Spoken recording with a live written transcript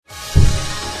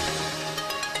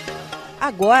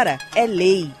Agora é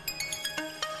lei.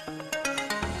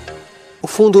 O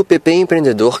Fundo UPP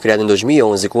Empreendedor, criado em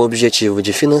 2011 com o objetivo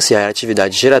de financiar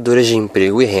atividades geradoras de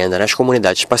emprego e renda nas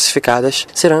comunidades pacificadas,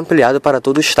 será ampliado para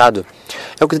todo o Estado.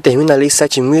 É o que determina a Lei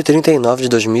 7.039 de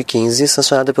 2015,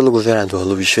 sancionada pelo governador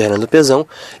Luiz Fernando Pezão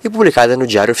e publicada no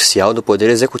Diário Oficial do Poder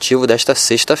Executivo desta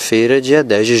sexta-feira, dia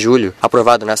 10 de julho.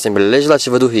 Aprovado na Assembleia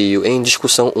Legislativa do Rio em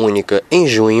discussão única em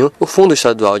junho, o Fundo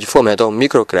Estadual de Fomento ao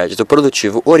Microcrédito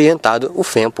Produtivo Orientado, o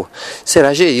FEMPO,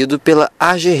 será gerido pela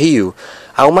Rio,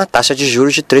 a uma taxa de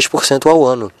juros de 3% ao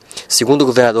ano. Segundo o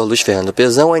governador Luiz Fernando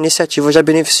Pezão, a iniciativa já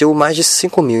beneficiou mais de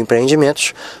 5 mil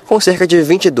empreendimentos, com cerca de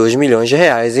 22 milhões de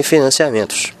reais em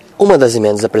financiamentos. Uma das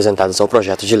emendas apresentadas ao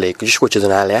projeto de lei discutido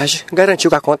na Alerj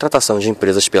garantiu que a contratação de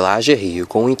empresas pela Rio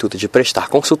com o intuito de prestar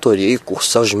consultoria e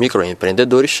cursos aos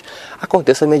microempreendedores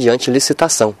aconteça mediante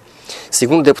licitação.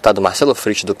 Segundo o deputado Marcelo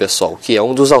Fritz do PSOL, que é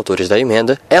um dos autores da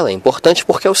emenda, ela é importante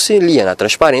porque auxilia na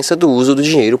transparência do uso do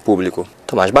dinheiro público.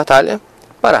 Tomás Batalha,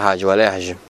 para a Rádio Alerj.